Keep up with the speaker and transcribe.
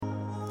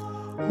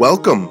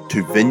Welcome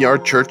to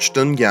Vineyard Church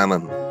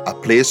Dungannon, a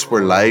place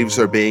where lives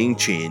are being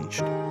changed.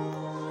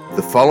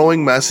 The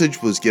following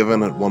message was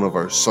given at one of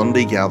our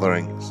Sunday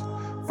gatherings.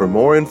 For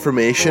more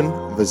information,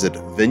 visit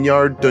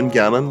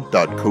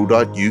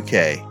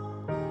vineyarddungannon.co.uk.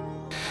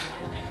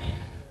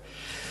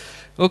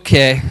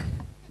 Okay,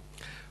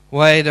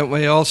 why don't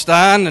we all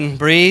stand and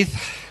breathe?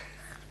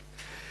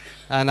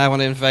 And I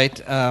want to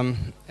invite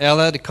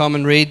Ella to come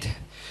and read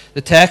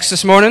the text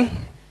this morning.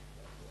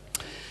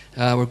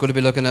 We're going to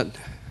be looking at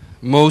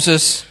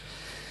Moses.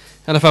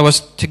 And if I was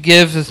to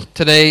give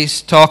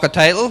today's talk a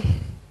title,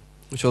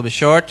 which will be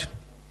short,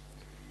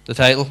 the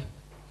title,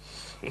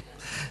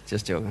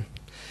 just joking,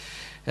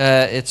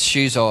 it's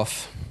Shoes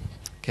Off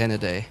kind of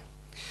day.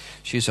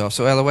 Shoes off.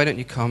 So Ella, why don't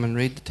you come and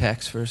read the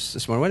text for us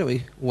this morning? Why don't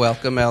we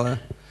welcome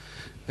Ella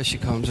as she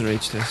comes and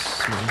reads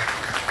this morning?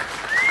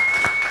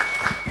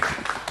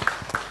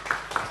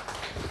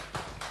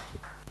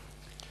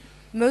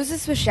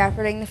 Moses was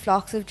shepherding the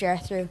flocks of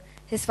Jethro,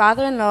 his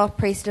father-in-law,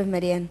 priest of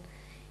Midian.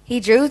 He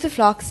drove the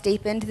flocks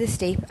deep into the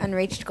steppe and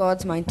reached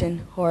God's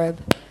mountain,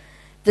 Horeb.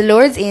 The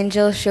Lord's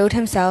angel showed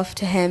himself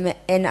to him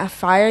in a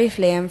fiery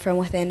flame from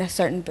within a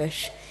certain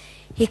bush.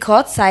 He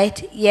caught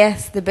sight,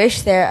 yes, the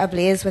bush there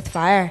ablaze with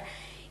fire,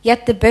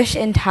 yet the bush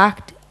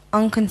intact,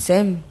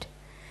 unconsumed.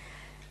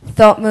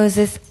 Thought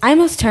Moses, I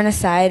must turn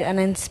aside and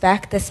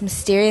inspect this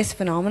mysterious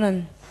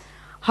phenomenon.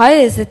 How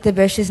is it the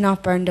bush is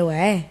not burned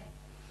away?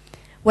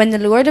 When the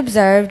Lord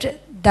observed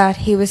that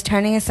he was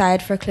turning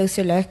aside for a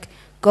closer look,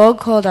 God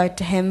called out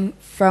to him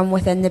from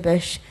within the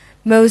bush,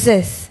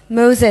 Moses,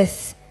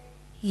 Moses.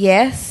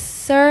 Yes,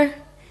 sir,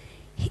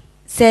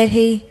 said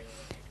he.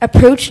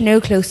 Approach no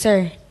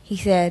closer, he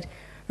said.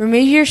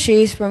 Remove your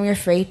shoes from your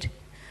feet,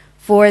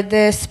 for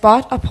the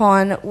spot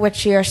upon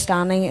which you are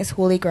standing is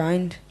holy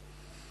ground.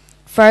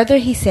 Further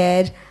he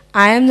said,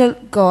 I am the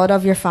God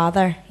of your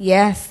father,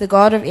 yes, the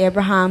God of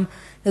Abraham,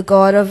 the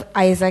God of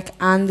Isaac,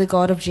 and the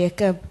God of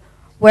Jacob.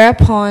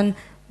 Whereupon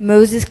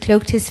Moses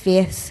cloaked his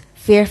face,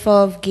 fearful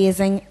of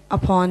gazing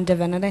upon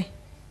divinity.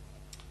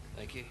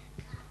 Thank you.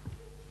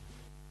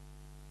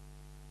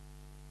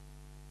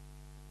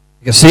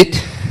 Take a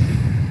seat,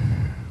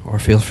 or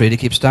feel free to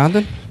keep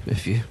standing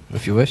if you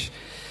wish.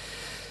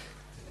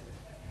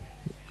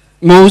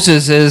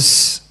 Moses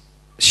is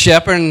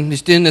shepherding.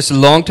 He's doing this a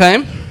long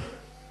time.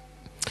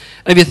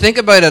 And if you think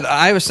about it,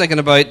 I was thinking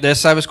about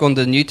this. I was going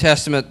to the New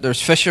Testament.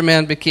 There's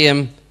fishermen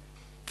became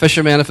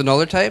fishermen of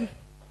another time.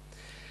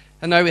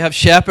 And now we have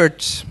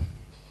shepherds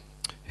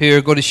who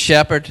are going to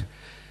shepherd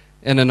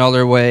in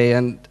another way.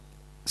 And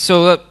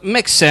so it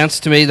makes sense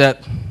to me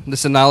that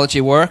this analogy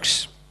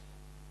works.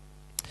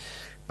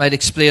 Might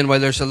explain why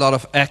there's a lot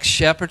of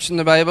ex-shepherds in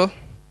the Bible.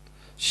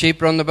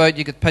 Sheep run about,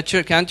 you could picture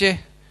it, can't you?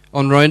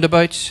 On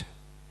roundabouts,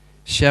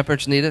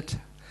 shepherds need it.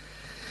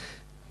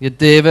 You had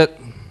David,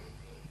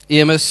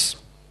 Amos,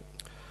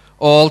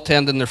 all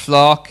tending their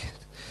flock,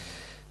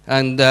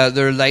 and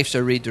their lives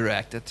are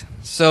redirected.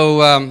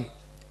 So,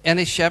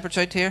 any shepherds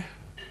out here?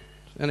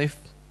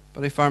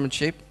 Anybody farming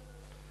sheep?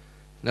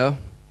 No?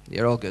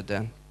 You're all good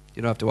then.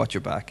 You don't have to watch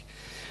your back.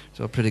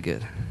 So pretty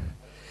good.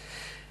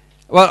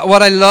 Well,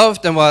 what I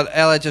loved and what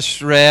Ella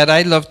just read,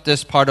 I loved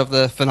this part of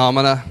the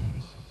phenomena,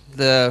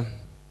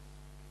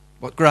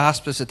 what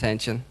grasped his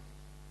attention.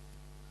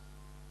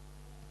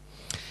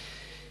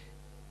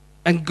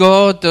 And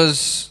God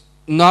does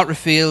not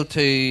reveal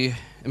to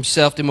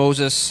himself to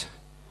Moses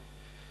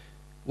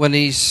when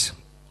he's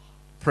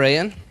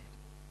praying.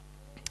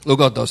 Though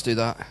God does do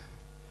that.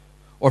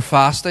 Or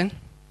fasting.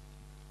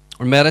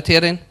 Or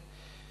meditating.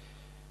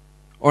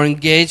 Or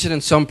engaging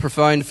in some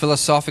profound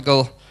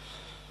philosophical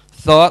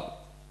thought.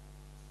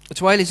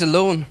 It's while he's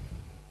alone.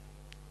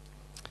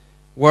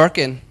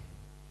 Working.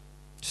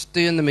 Just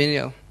doing the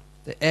menial.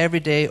 The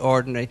everyday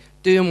ordinary.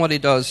 Doing what he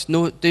does.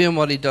 Doing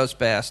what he does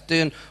best.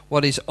 Doing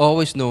what he's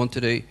always known to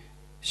do.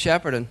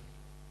 Shepherding.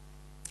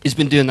 He's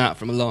been doing that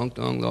from a long,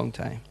 long, long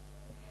time.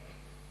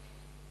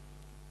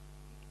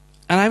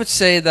 And I would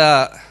say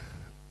that,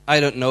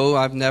 I don't know,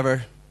 I've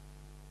never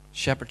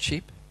shepherded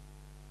sheep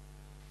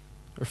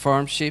or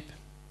farmed sheep.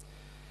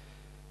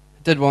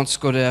 I did once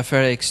go to a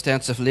very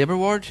extensive labour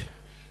ward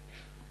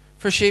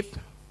for sheep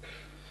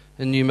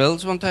in New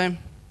Mills one time.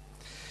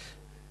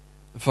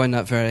 I found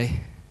that very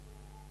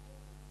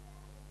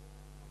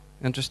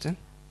interesting.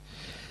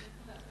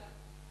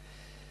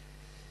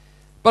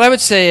 But I would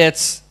say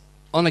it's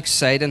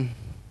unexciting,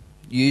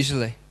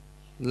 usually,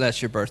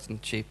 unless you're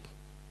birthing sheep.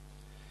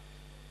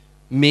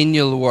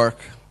 Menial work.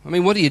 I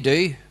mean, what do you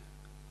do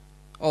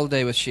all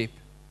day with sheep?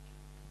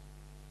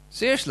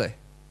 Seriously.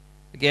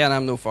 Again,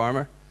 I'm no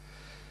farmer.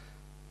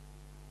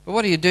 But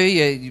what do?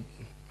 You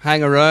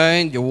hang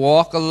around, you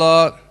walk a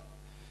lot,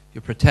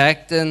 you're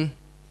protecting.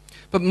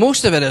 But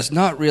most of it is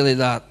not really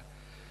that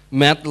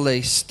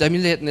mentally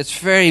stimulating. It's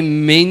very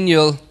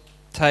menial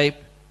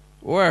type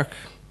work.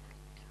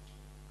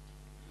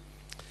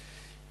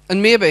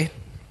 And maybe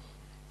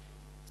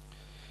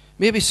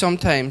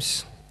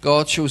sometimes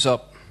God shows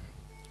up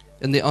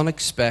in the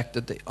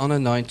unexpected, the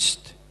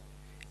unannounced,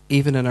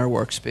 even in our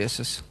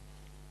workspaces.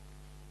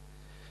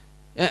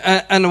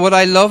 And what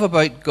I love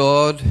about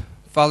God,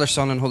 Father,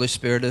 Son, and Holy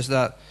Spirit is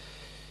that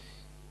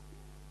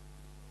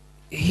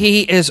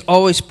He is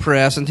always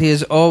present. He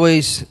is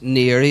always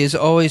near. He is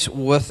always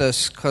with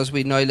us, because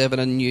we now live in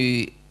a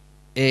new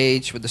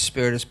age where the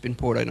Spirit has been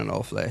poured out on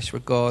all flesh, where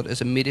God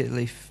is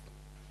immediately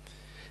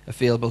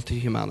available to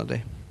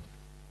humanity.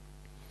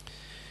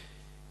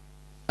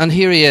 And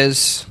here He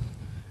is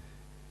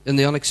in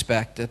the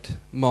unexpected,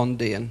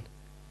 mundane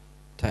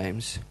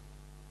times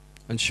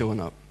and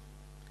showing up.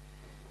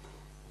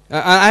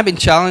 I've been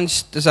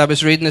challenged as I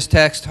was reading this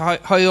text, how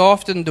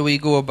often do we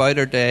go about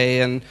our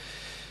day and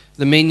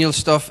the menial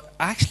stuff,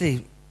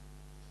 actually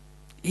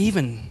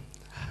even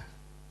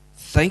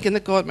thinking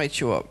that God might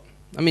show up?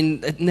 I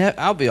mean,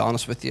 I'll be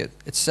honest with you,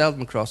 it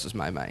seldom crosses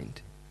my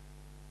mind,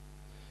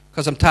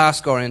 because I'm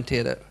task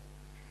orientated.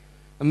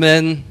 I'm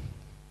in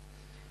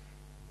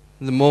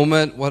the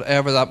moment,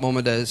 whatever that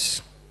moment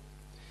is.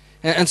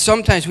 And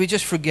sometimes we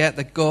just forget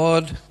that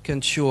God can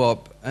show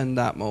up in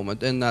that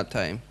moment, in that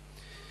time.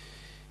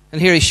 And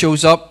here He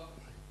shows up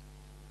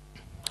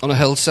on a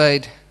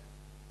hillside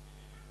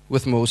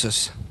with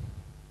Moses.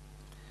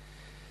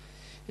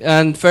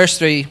 And verse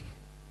 3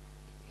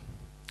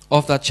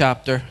 of that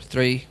chapter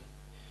 3,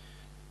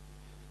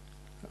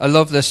 I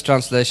love this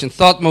translation.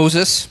 Thought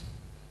Moses,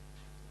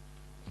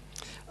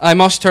 I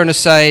must turn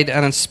aside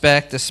and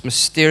inspect this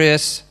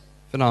mysterious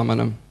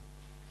phenomenon.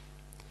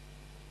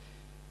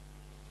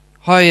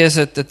 How is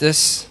it that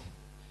this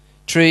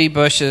tree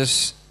bush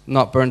is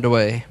not burned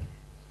away?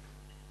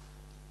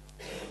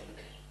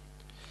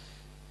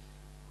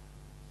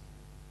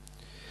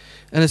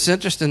 And it's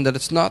interesting that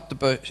it's not the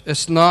bush,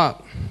 it's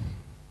not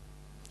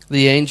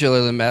the angel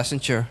or the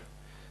messenger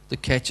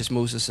that catches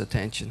Moses'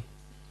 attention.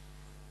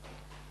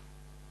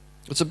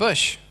 It's a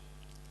bush.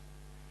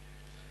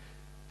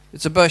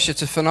 It's a bush.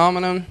 It's a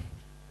phenomenon.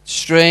 It's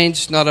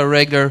strange, not a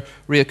regular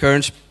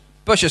reoccurrence.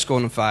 Bushes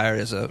going on fire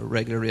is a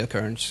regular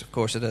reoccurrence. Of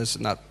course it is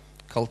in that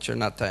culture, in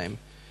that time.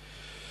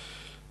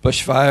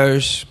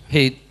 Bushfires,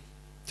 heat,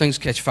 things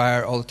catch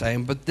fire all the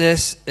time. But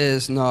this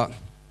is not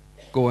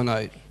going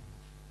out.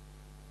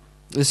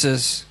 This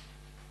is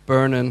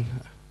burning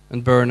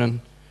and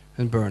burning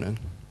and burning.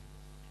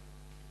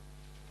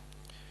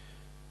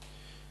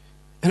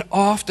 And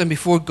often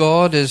before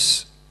God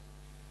is,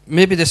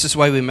 maybe this is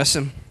why we miss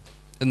Him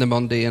in the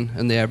mundane,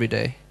 in the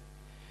everyday.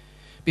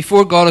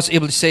 Before God is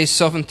able to say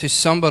something to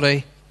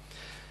somebody,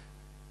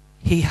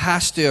 He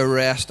has to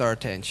arrest our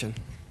attention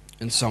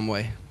in some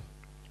way.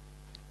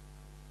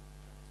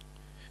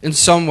 In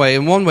some way,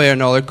 in one way or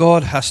another,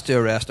 God has to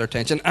arrest our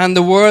attention. And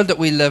the world that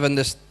we live in,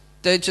 this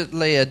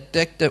digitally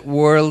addicted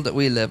world that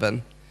we live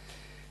in,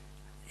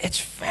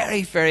 it's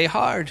very, very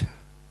hard.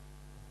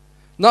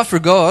 Not for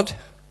God,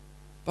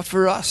 but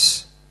for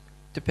us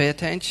to pay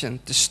attention,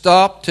 to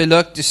stop, to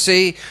look, to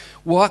see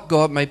what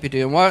God might be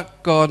doing,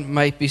 what God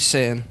might be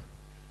saying.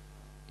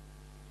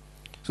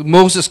 So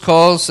Moses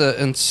calls the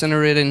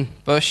incinerating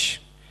bush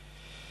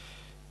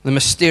the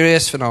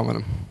mysterious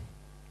phenomenon.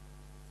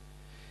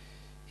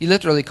 He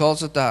literally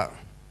calls it that.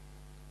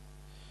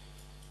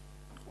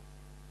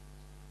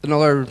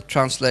 Another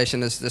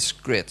translation is this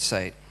great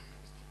sight.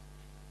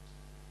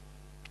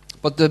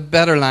 But the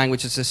better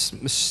language is this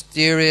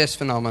mysterious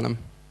phenomenon.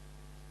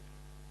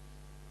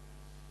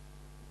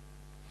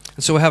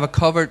 And so we have a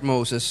covered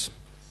Moses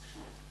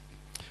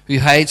who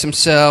hides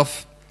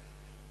himself,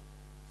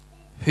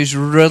 who's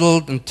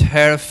riddled and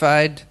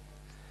terrified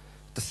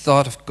at the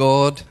thought of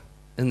God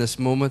in this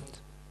moment.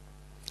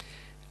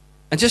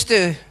 And just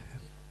to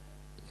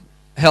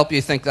help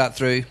you think that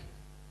through,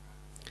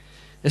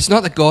 it's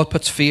not that God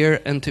puts fear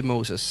into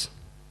Moses.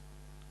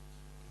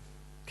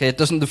 Okay,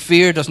 the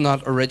fear does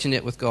not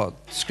originate with God.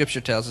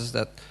 Scripture tells us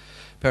that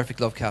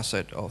perfect love casts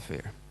out all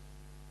fear.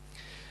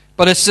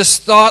 But it's this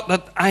thought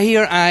that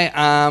here I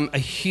am, a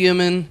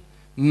human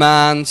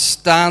man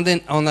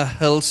standing on a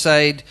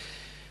hillside,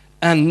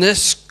 and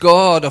this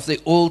God of the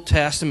Old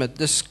Testament,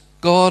 this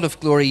God of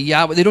glory,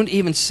 Yahweh, they don't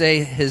even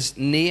say His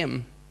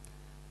name.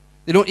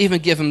 They don't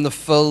even give Him the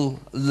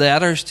full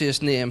letters to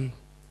His name.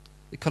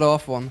 They cut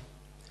off one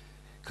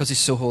because He's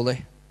so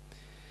holy.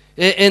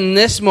 In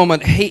this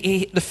moment,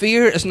 the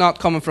fear is not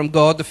coming from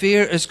God. The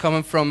fear is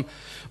coming from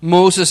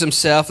Moses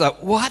himself,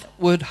 that what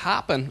would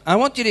happen? I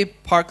want you to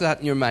park that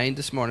in your mind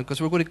this morning,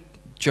 because we're going to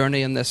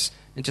journey in this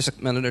in just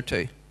a minute or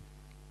two.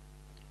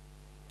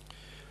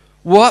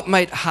 What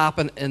might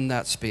happen in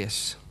that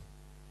space?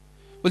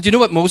 Well, do you know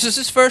what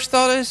Moses' first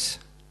thought is?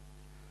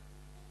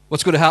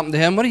 What's going to happen to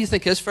him? What do you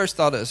think his first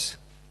thought is?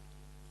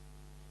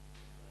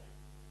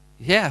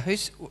 Yeah, who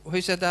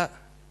said that?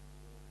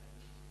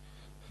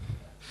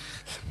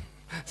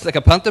 It's like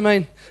a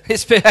pantomime.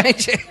 It's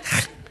behind you.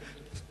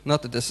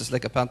 Not that this is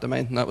like a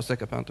pantomime. That was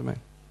like a pantomime.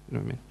 You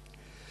know what I mean?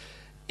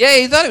 Yeah,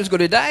 he thought he was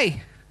going to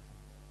die.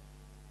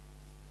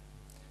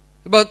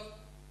 But,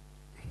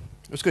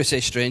 I was going to say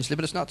strangely,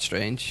 but it's not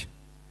strange.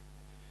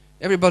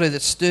 Everybody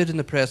that stood in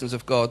the presence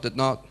of God did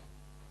not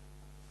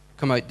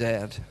come out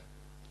dead,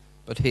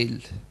 but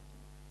healed,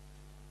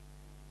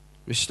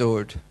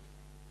 restored,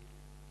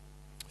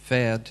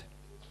 fed,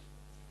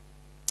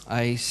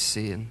 eyes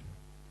seeing,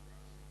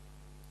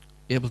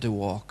 able to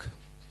walk.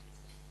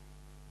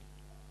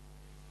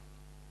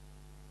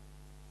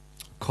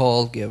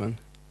 Call given.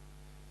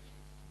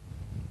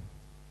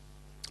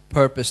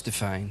 Purpose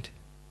defined.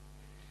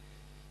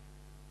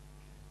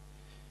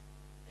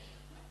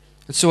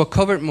 And so it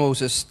covered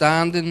Moses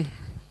standing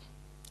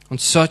on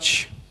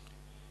such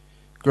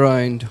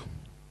ground,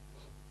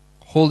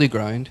 holy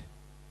ground.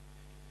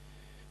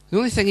 The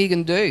only thing he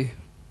can do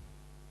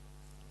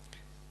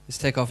is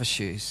take off his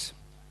shoes.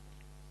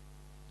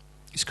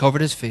 He's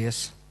covered his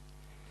face.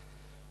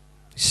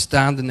 He's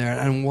standing there,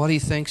 and what he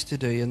thinks to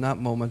do in that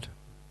moment,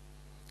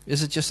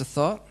 is it just a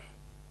thought?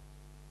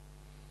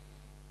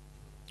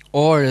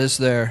 Or is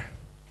there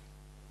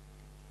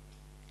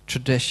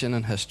tradition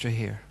and history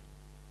here?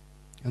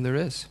 And there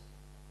is.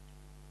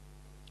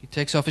 He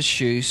takes off his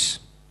shoes.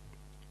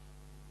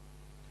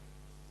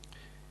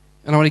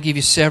 And I want to give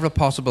you several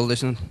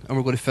possibilities, and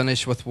we're going to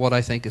finish with what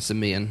I think is the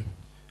main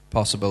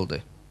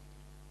possibility.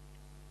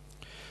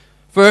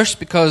 First,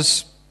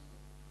 because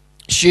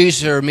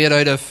shoes are made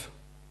out of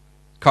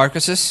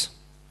carcasses,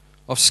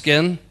 of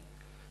skin,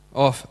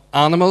 of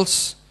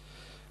animals.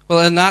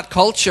 Well, in that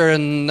culture,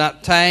 in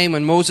that time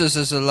when Moses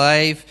is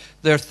alive,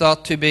 they're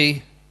thought to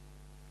be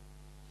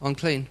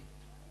unclean.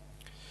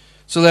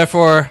 So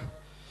therefore,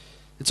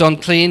 it's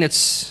unclean,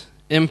 it's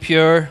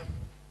impure.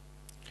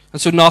 And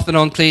so nothing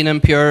unclean,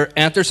 impure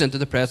enters into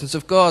the presence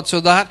of God.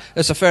 So that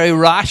is a very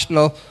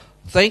rational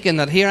thinking,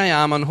 that here I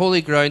am on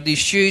holy ground. These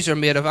shoes are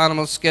made of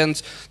animal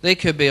skins. They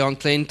could be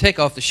unclean. Take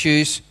off the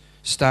shoes,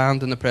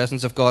 stand in the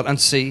presence of God, and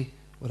see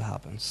what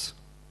happens.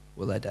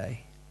 Will I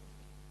die?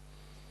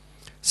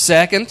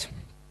 Second,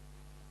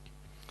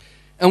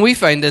 and we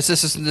find this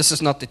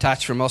is not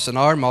detached from us in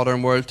our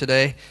modern world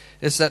today,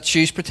 is that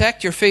shoes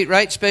protect your feet,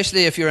 right?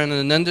 Especially if you're in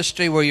an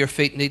industry where your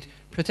feet need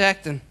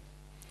protecting.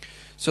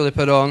 So they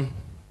put on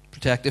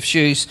protective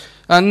shoes.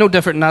 And no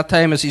different in that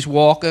time as he's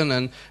walking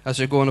and as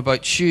they're going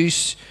about.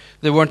 Shoes,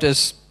 they weren't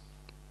as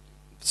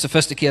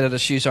sophisticated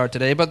as shoes are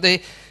today, but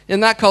they,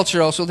 in that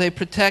culture also, they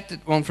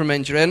protected one from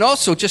injury. And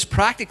also, just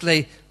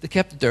practically, they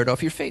kept the dirt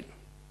off your feet.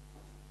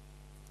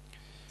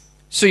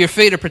 So your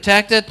feet are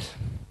protected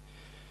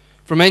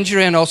from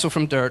injury and also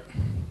from dirt.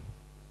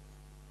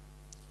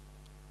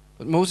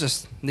 But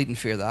Moses needn't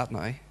fear that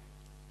now.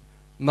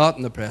 Not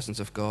in the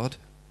presence of God.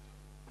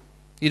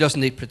 He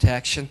doesn't need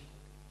protection.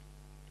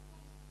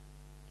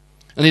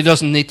 And he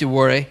doesn't need to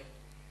worry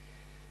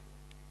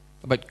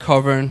about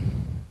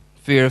covering,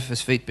 fear of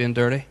his feet being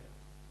dirty.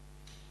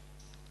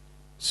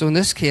 So in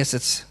this case,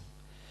 it's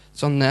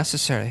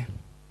unnecessary.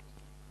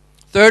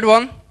 Third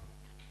one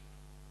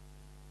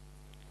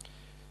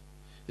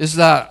is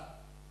that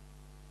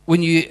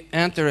when you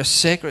enter a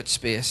sacred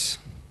space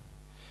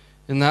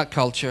in that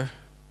culture,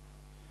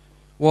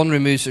 one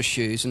removes their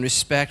shoes in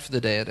respect for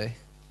the deity.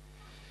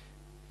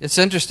 It's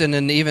interesting,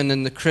 and even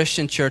in the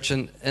Christian church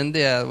in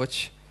India,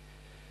 which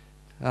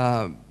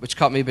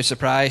caught me by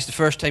surprise, the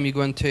first time you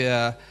go into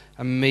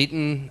a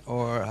meeting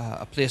or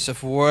a place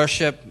of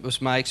worship,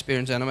 was my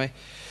experience anyway.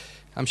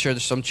 I'm sure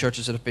there's some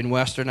churches that have been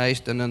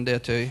westernized in India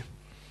too.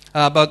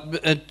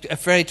 But a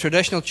very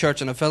traditional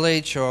church in a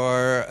village,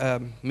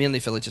 or mainly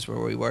villages where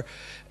we were,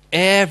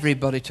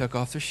 everybody took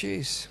off their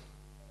shoes.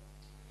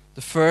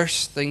 The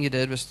first thing you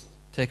did was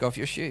take off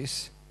your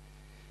shoes.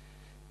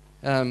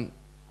 And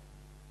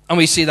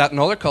we see that in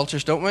other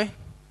cultures, don't we?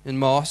 In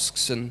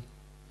mosques and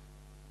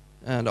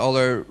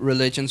other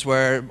religions,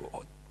 where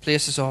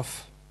places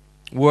of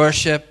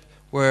worship,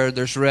 where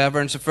there's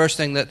reverence, the first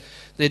thing that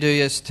they do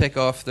is take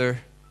off their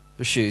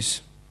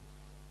shoes.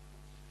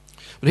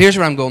 But here's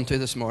where I'm going to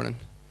this morning,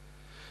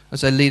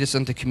 as I lead us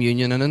into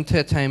communion and into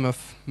a time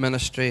of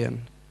ministry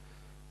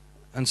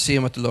and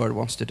seeing what the Lord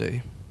wants to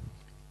do.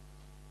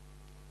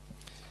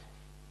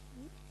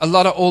 A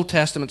lot of Old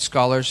Testament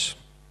scholars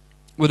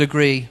would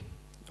agree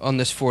on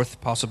this fourth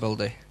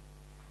possibility.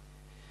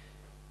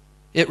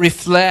 It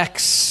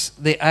reflects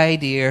the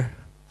idea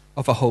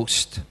of a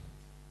host.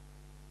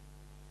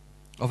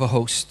 Of a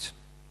host.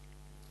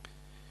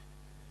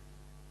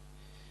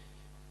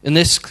 In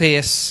this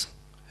case,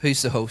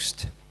 who's the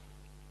host?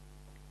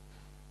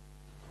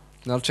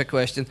 Another trick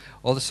question.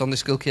 All the Sunday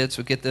school kids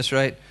would get this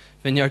right.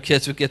 Vineyard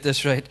kids would get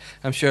this right,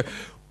 I'm sure.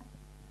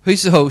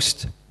 Who's the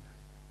host?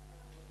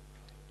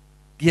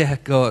 Yeah,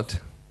 God.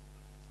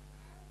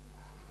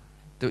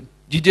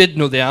 You did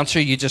know the answer,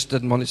 you just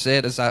didn't want to say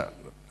it. Is that,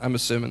 I'm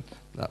assuming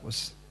that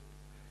was,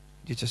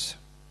 you just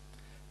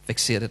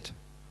fixated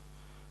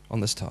on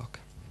this talk.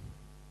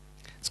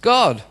 It's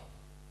God.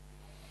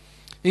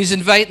 He's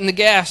inviting the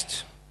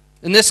guest.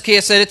 In this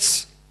case,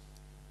 it's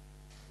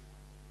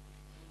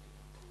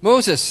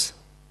Moses.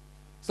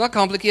 It's not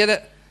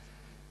complicated.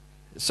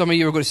 Some of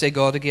you were going to say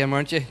God again,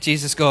 weren't you?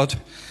 Jesus, God.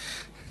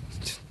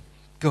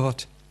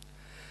 God.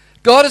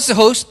 God is the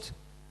host.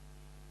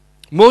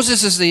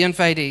 Moses is the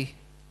invitee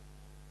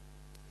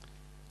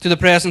to the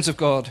presence of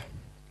God.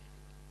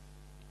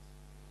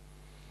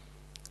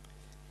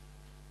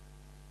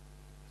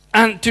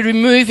 And to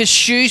remove his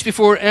shoes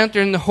before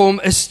entering the home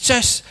is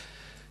just,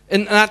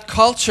 in that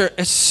culture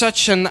is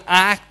such an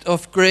act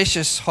of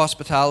gracious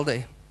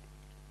hospitality.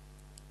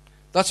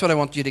 That's what I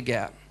want you to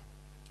get.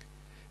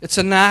 It's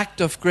an act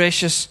of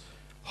gracious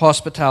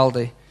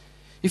hospitality.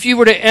 If you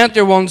were to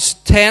enter one's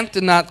tent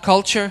in that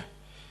culture,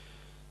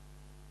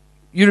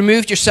 you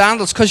removed your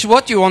sandals, because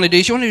what you want to do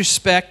is you want to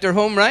respect their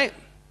home, right?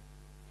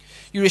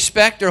 You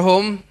respect their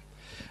home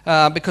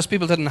because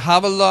people didn't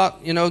have a lot.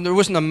 You know, there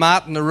wasn't a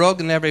mat and a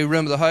rug in every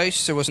room of the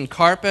house. There wasn't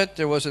carpet.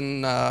 There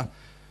wasn't, what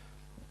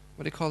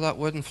do you call that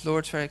wooden floor?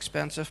 It's very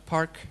expensive.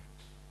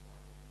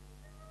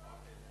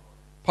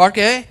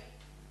 Parquet?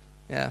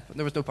 Yeah, but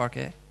there was no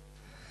parquet.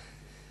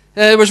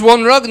 There was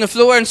one rug on the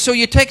floor, and so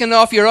you're taking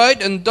off, you're out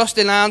in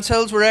dusty lands,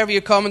 hills, wherever you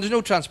come, and there's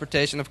no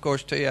transportation, of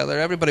course, to you either.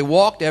 Everybody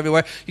walked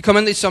everywhere. You come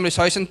into somebody's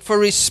house, and for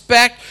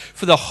respect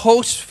for the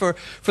host, for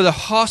the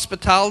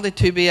hospitality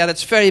to be at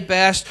its very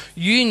best,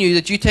 you knew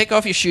that you take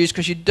off your shoes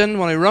because you didn't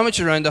want to rummage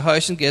around the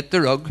house and get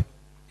the rug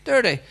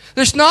dirty.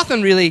 There's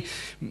nothing really,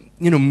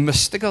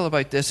 mystical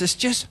about this. It's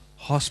just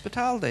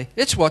hospitality.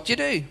 It's what you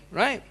do,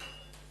 right?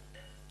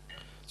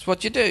 It's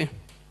what you do.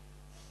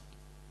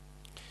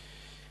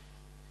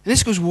 And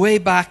this goes way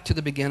back to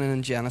the beginning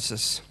in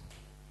Genesis.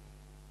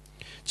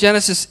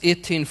 Genesis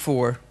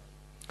 18:4.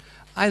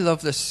 I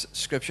love this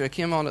scripture. I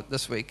came on it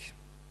this week.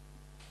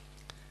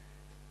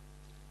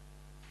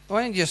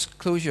 Why don't you just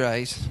close your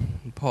eyes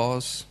and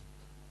pause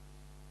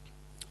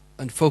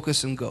and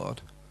focus on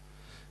God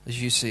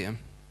as you see Him.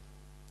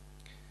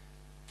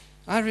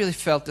 I really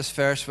felt this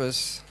verse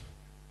was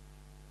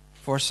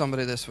for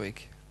somebody this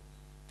week.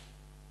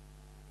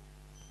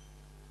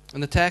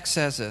 And the text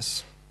says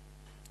this.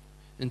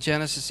 In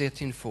Genesis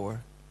 18:4,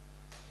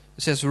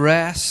 it says,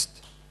 "Rest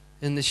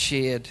in the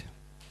shade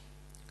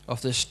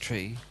of this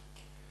tree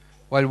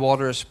while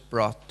water is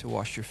brought to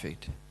wash your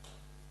feet."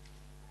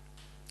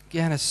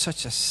 Again, it's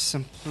such a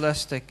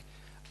simplistic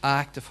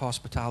act of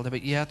hospitality,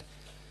 but yet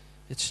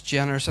it's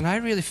generous. And I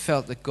really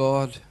felt that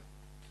God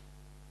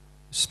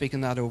was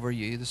speaking that over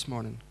you this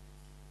morning.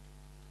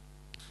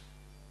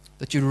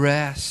 That you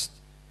rest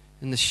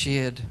in the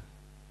shade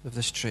of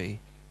this tree.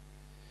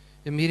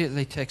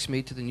 Immediately takes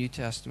me to the New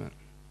Testament.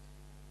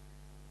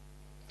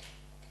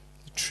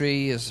 The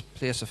tree is a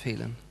place of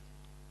healing,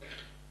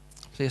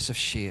 a place of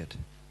shade.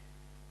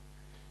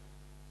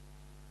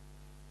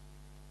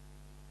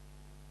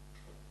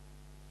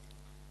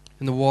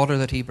 And the water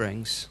that He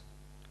brings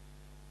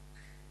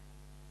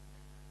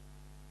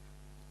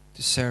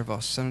to serve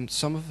us. And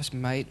some of us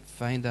might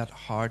find that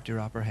hard to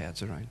wrap our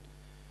heads around.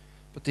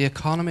 But the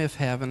economy of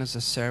heaven is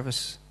a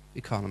service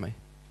economy.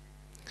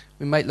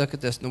 We might look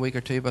at this in a week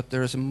or two, but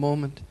there is a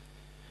moment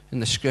in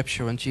the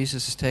Scripture when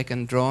Jesus is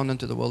taken, drawn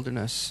into the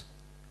wilderness,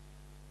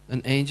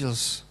 and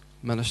angels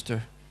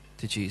minister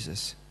to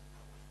Jesus.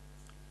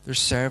 There's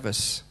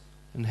service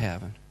in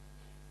heaven.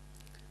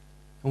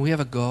 And we have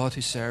a God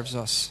who serves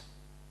us.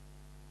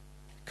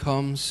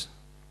 Comes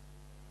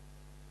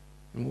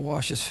and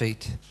washes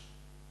feet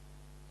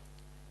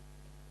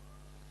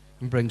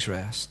and brings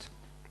rest.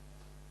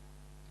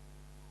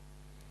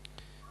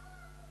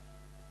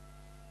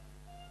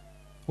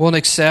 Won't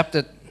accept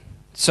that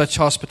such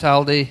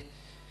hospitality,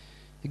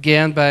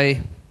 again,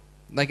 by,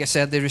 like I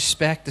said, they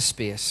respect the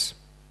space.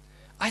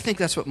 I think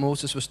that's what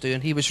Moses was doing.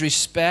 He was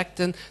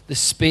respecting the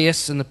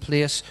space and the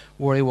place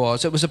where he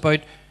was. It was about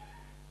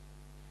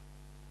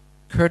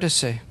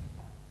courtesy.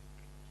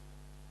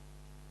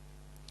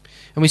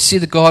 And we see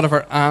the God of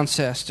our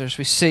ancestors.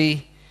 We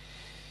see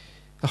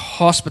the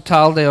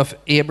hospitality of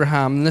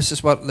Abraham. And this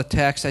is what the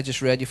text I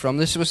just read you from.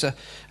 This was a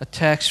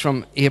text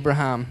from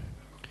Abraham.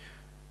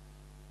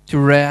 To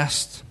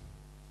rest,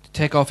 to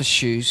take off his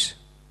shoes.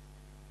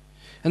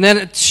 And then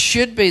it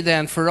should be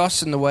then for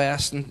us in the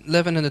West and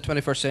living in the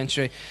 21st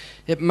century,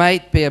 it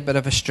might be a bit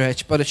of a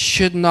stretch, but it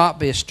should not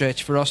be a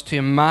stretch for us to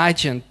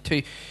imagine,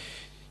 to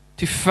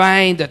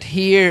find that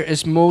here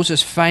is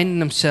Moses finding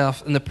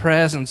himself in the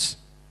presence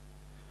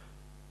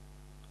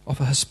of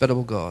a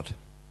hospitable God.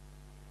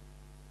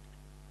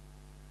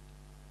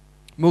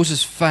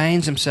 Moses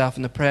finds himself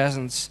in the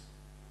presence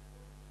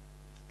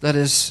that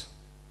is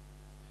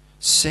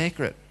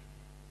sacred,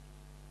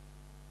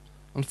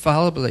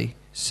 infallibly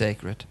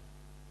sacred.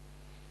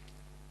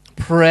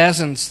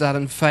 Presence that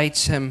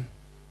invites him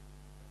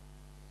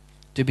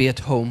to be at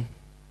home.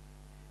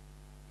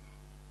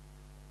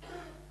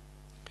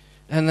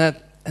 And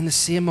that in the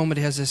same moment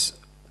he has this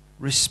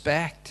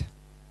respect.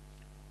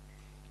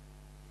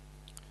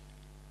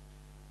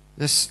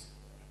 This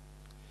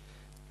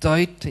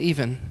doubt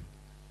even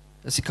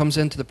as he comes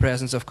into the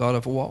presence of God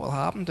of what will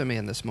happen to me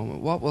in this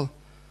moment. What will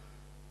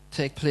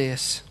take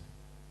place?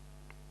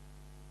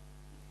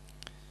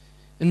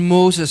 In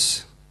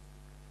Moses,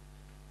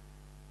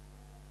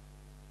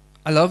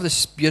 I love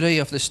this beauty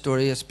of this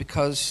story. It's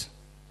because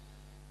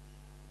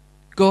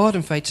God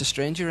invites a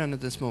stranger in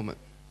at this moment.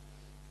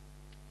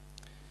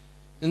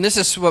 And this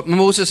is what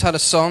Moses had a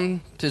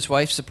son to his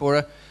wife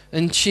Zipporah,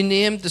 and she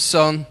named the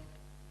son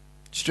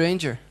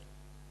Stranger,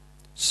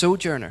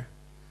 Sojourner,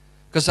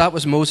 because that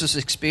was Moses'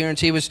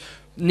 experience. He was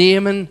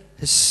naming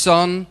his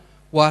son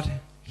what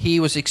he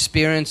was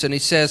experiencing. He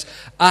says,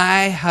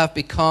 I have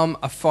become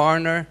a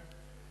foreigner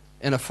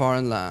in a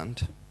foreign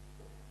land.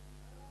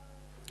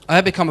 I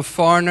have become a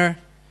foreigner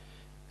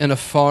in a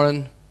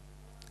foreign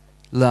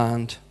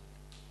land.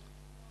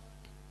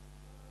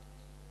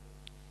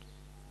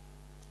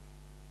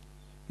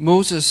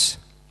 Moses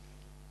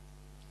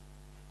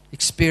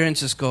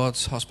experiences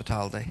God's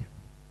hospitality.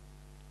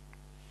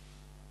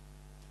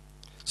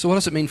 So what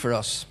does it mean for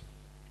us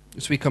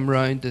as we come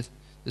round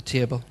the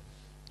table?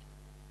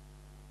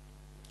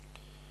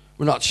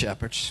 We're not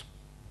shepherds.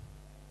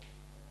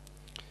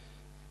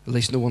 At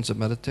least no one's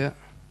admitted to it.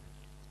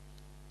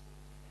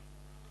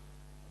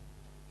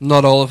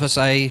 Not all of us,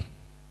 I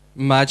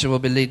imagine, will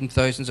be leading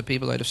thousands of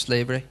people out of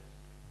slavery.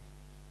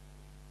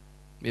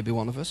 Maybe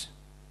one of us.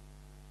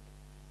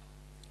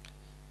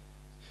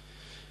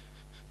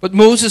 But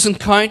Moses'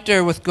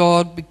 encounter with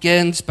God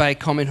begins by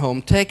coming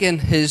home, taking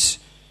his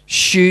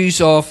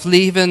shoes off,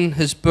 leaving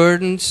his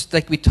burdens,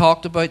 like we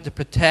talked about, the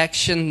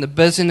protection, the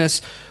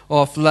busyness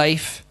of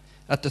life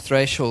at the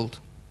threshold.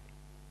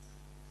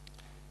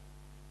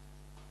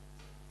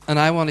 And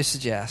I want to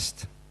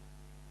suggest,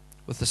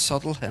 with a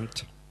subtle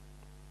hint,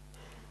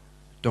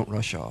 don't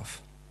rush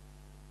off.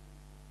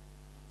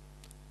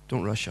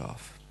 Don't rush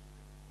off.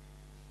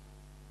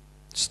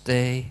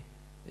 Stay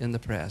in the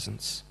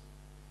presence.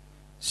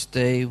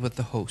 Stay with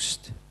the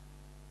host.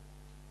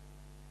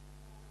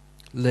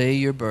 Lay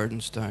your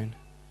burdens down.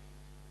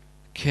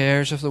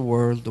 Cares of the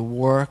world, the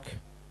work,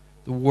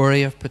 the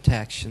worry of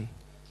protection,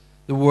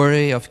 the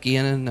worry of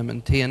gaining and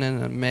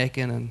maintaining and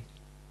making and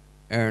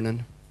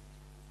earning.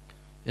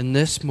 In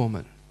this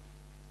moment,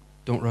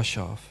 don't rush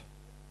off.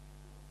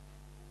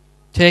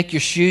 Take your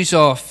shoes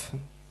off,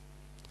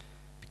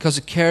 because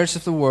the cares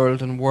of the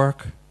world and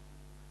work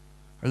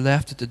are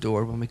left at the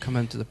door when we come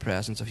into the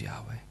presence of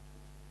Yahweh,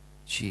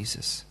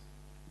 Jesus,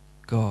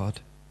 God,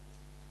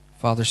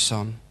 Father,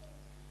 Son,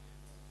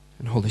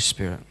 and Holy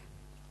Spirit.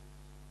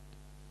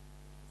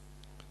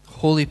 The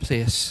holy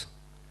place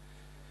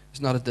is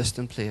not a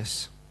distant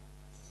place.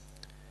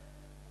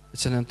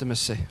 It's an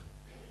intimacy.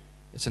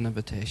 It's an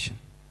invitation.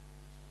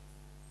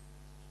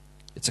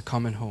 It's a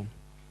coming home.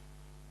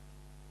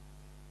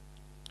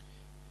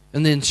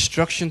 And the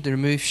instruction to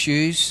remove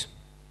shoes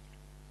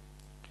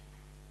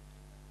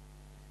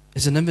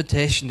is an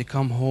invitation to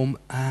come home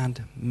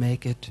and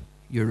make it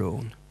your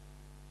own.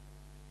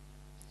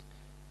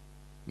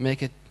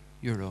 Make it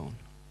your own.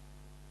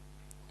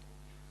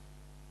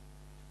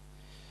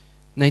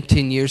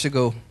 19 years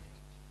ago,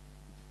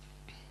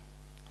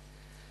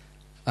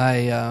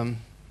 I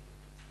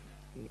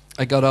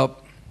got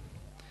up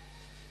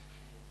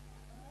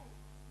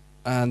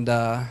and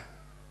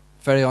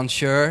very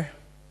unsure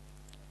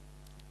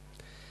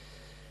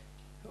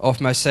of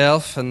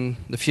myself and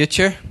the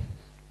future.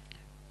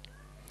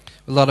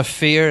 A lot of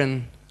fear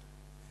and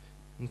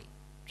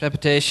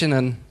trepidation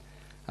and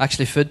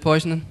actually food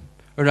poisoning,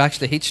 or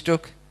actually heat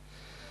stroke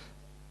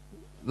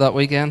that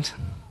weekend.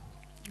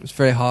 It was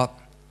very hot.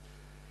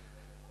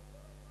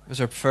 It was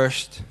our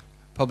first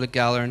public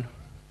gathering.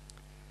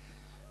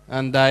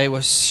 And I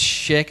was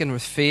shaken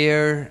with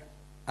fear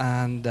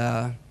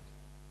and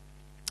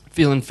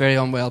feeling very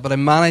unwell. But I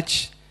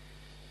managed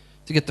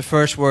to get the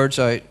first words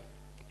out.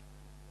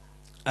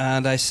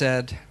 And I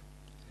said,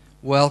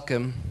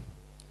 welcome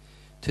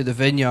to the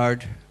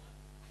vineyard.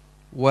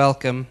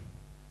 Welcome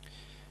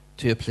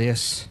to a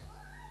place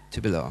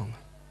to belong.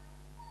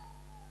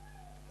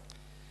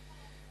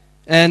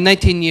 And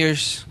 19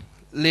 years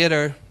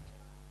later,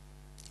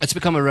 it's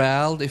become a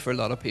reality for a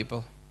lot of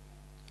people.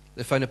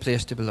 They find a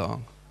place to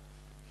belong.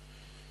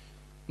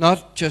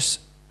 Not just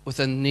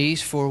within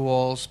these four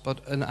walls,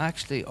 but in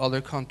actually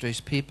other countries.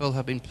 People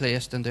have been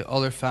placed into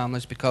other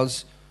families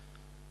because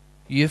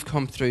you've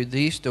come through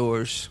these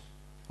doors,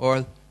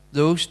 or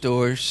those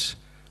doors,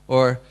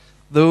 or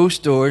those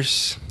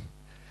doors,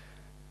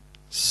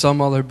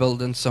 some other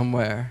building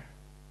somewhere,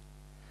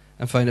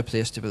 and find a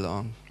place to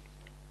belong.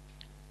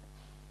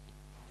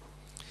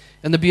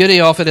 And the beauty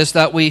of it is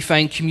that we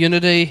find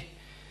community,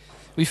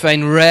 we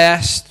find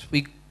rest,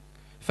 we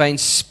find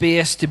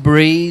space to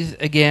breathe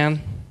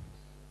again.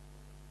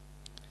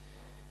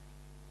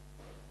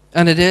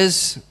 And it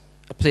is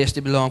a place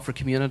to belong for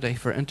community,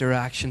 for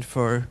interaction,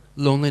 for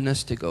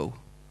loneliness to go,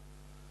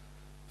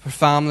 for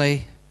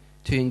family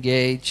to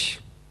engage.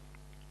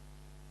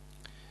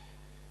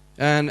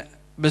 And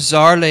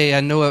bizarrely,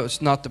 I know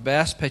it's not the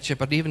best picture,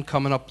 but even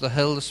coming up the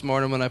hill this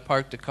morning when I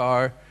parked the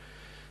car,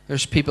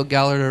 there's people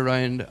gathered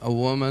around a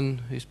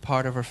woman who's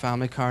part of her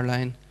family,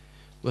 Caroline,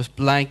 with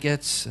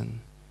blankets and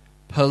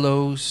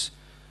pillows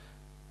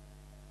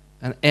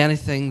and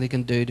anything they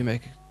can do to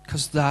make it,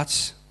 because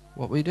that's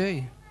what we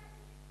do.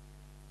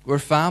 We're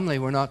family,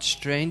 we're not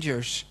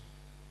strangers.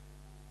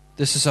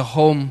 This is a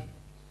home,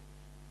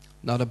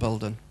 not a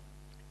building.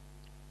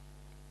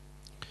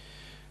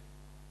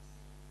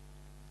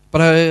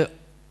 But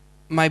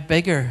my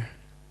bigger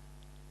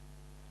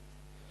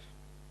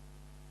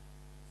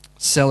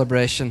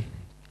celebration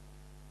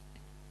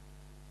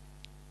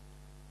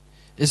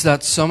is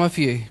that some of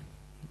you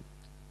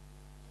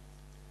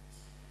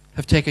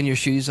have taken your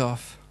shoes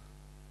off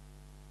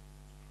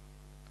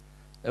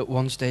at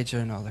one stage or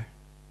another.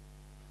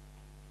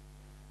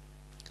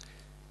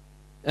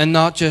 And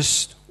not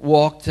just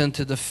walked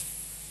into the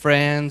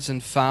friends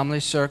and family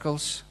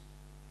circles,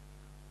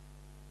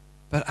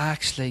 but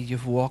actually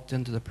you've walked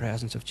into the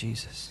presence of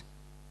Jesus,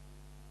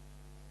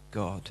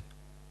 God.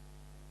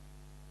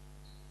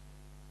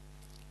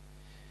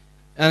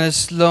 And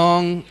as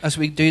long as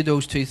we do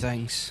those two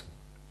things,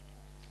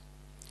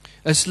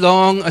 as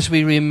long as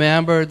we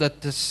remember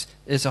that this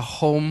is a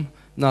home,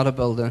 not a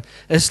building,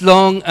 as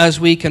long as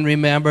we can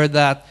remember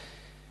that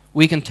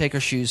we can take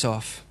our shoes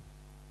off,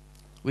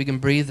 we can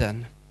breathe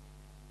in.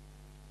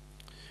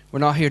 We're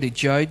not here to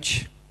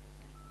judge,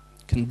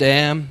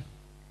 condemn.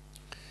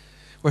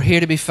 We're here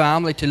to be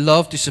family, to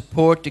love, to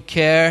support, to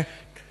care,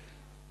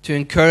 to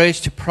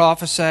encourage, to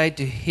prophesy,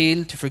 to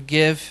heal, to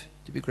forgive,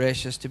 to be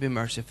gracious, to be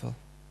merciful.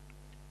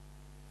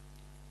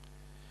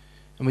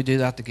 And we do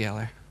that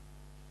together.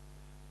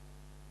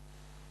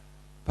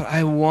 But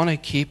I want to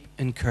keep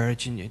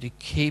encouraging you to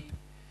keep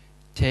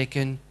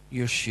taking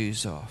your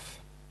shoes off,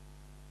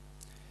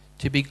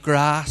 to be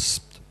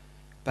grasped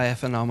by a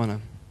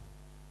phenomenon,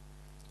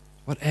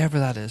 whatever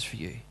that is for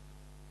you.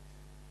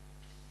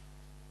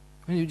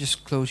 When you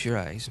just close your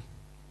eyes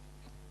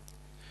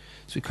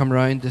as we come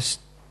around this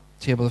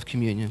table of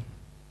communion.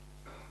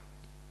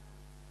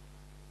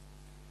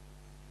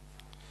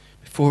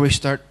 Before we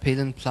start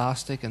peeling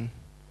plastic and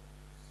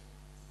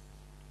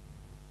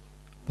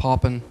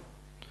popping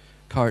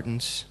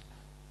cartons,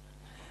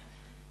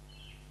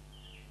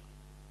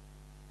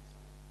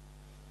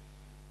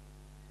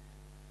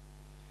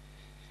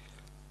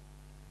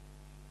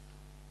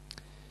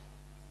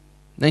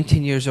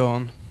 "19 years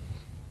on,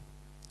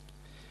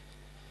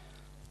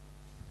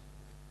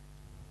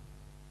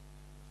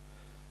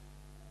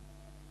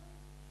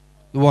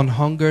 the one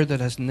hunger that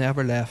has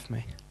never left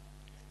me,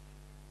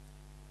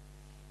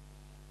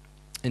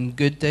 in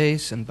good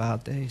days and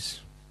bad days,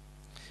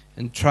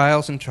 in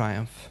trials and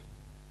triumph,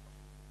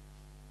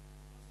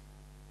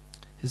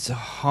 is the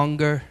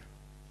hunger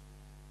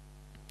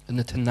and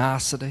the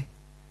tenacity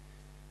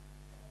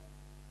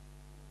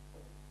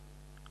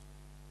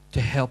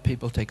to help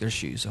people take their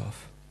shoes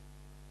off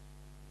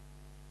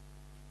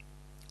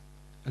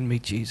and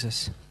meet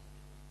Jesus.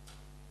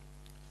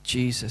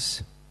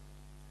 Jesus,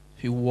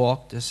 who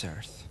walked this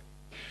earth,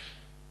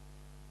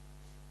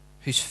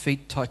 whose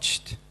feet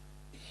touched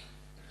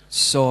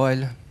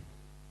soil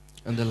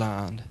and the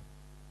land,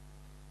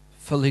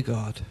 fully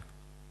God,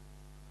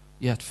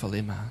 yet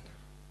fully man.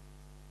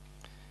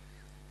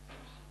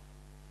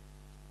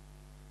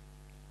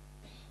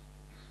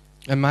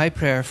 And my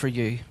prayer for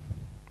you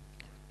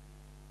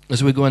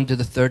as we go into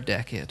the third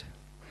decade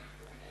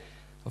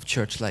of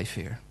church life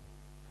here,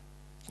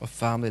 of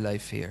family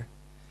life here,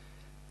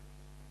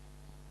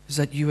 is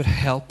that you would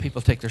help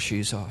people take their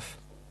shoes off.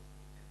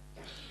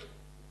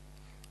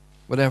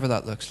 Whatever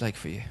that looks like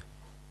for you.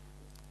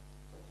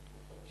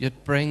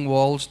 You'd bring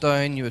walls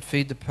down, you would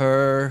feed the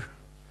poor,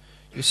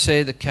 you'd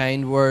say the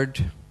kind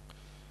word,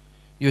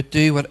 you would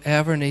do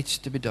whatever needs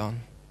to be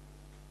done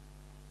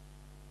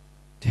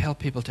to help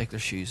people take their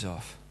shoes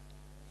off.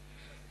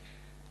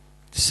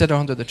 To sit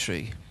under the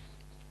tree,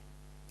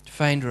 to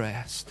find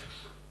rest.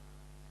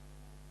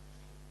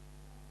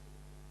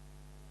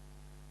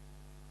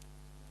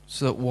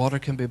 So that water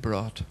can be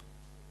brought,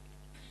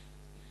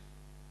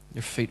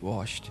 your feet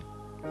washed.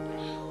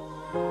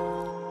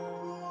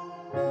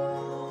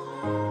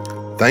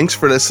 Thanks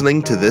for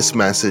listening to this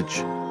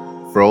message.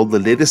 For all the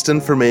latest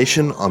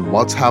information on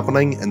what's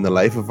happening in the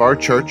life of our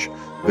church,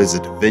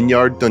 visit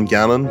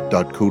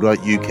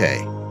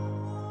vineyarddungannon.co.uk.